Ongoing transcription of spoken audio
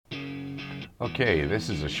Okay, this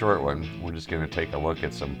is a short one. We're just going to take a look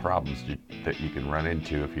at some problems that you can run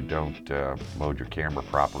into if you don't load your camera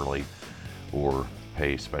properly or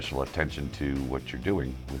pay special attention to what you're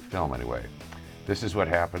doing with film anyway. This is what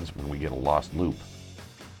happens when we get a lost loop.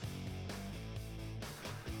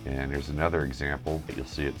 And here's another example. You'll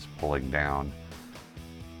see it's pulling down.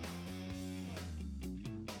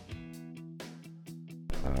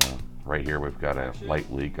 Right here we've got a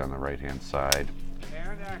light leak on the right hand side.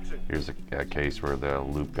 Here's a case where the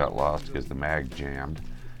loop got lost because the mag jammed.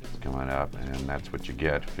 It's coming up, and that's what you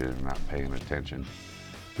get if you're not paying attention.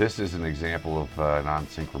 This is an example of a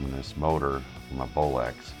non-synchronous motor from a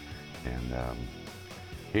Bolex. And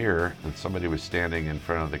here, somebody was standing in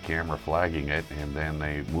front of the camera flagging it, and then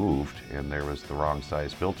they moved, and there was the wrong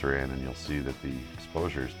size filter in, and you'll see that the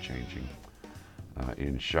exposure is changing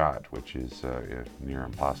in shot, which is near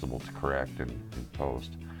impossible to correct in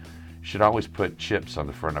post. You should always put chips on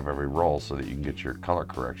the front of every roll so that you can get your color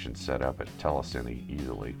correction set up at Telecine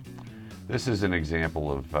easily. This is an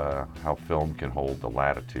example of how film can hold the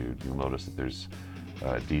latitude. You'll notice that there's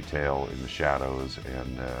detail in the shadows,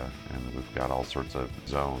 and we've got all sorts of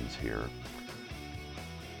zones here.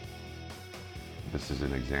 This is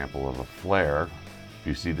an example of a flare. If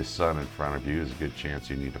you see the sun in front of you, there's a good chance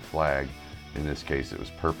you need a flag. In this case, it was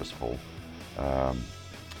purposeful.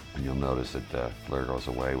 And you'll notice that the flare goes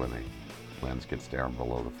away when the lens gets down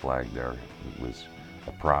below the flag there. It was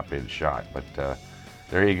a prop in shot, but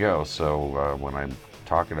there you go. So when I'm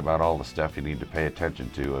talking about all the stuff you need to pay attention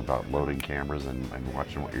to about loading cameras and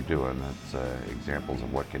watching what you're doing, that's examples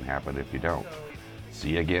of what can happen if you don't.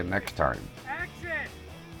 See you again next time.